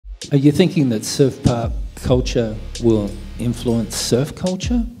Are you thinking that surf park culture will influence surf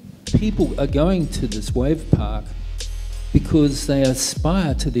culture? People are going to this wave park because they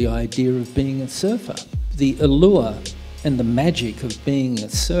aspire to the idea of being a surfer. The allure and the magic of being a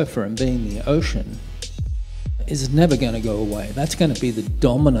surfer and being in the ocean is never going to go away. That's going to be the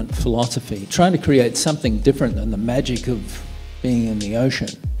dominant philosophy. Trying to create something different than the magic of being in the ocean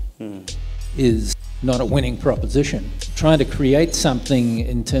is not a winning proposition. Trying to create something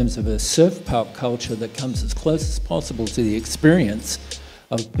in terms of a surf park culture that comes as close as possible to the experience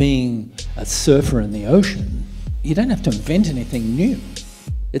of being a surfer in the ocean, you don't have to invent anything new.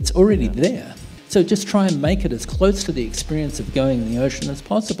 It's already there. So just try and make it as close to the experience of going in the ocean as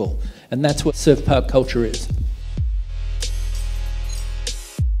possible. And that's what surf park culture is.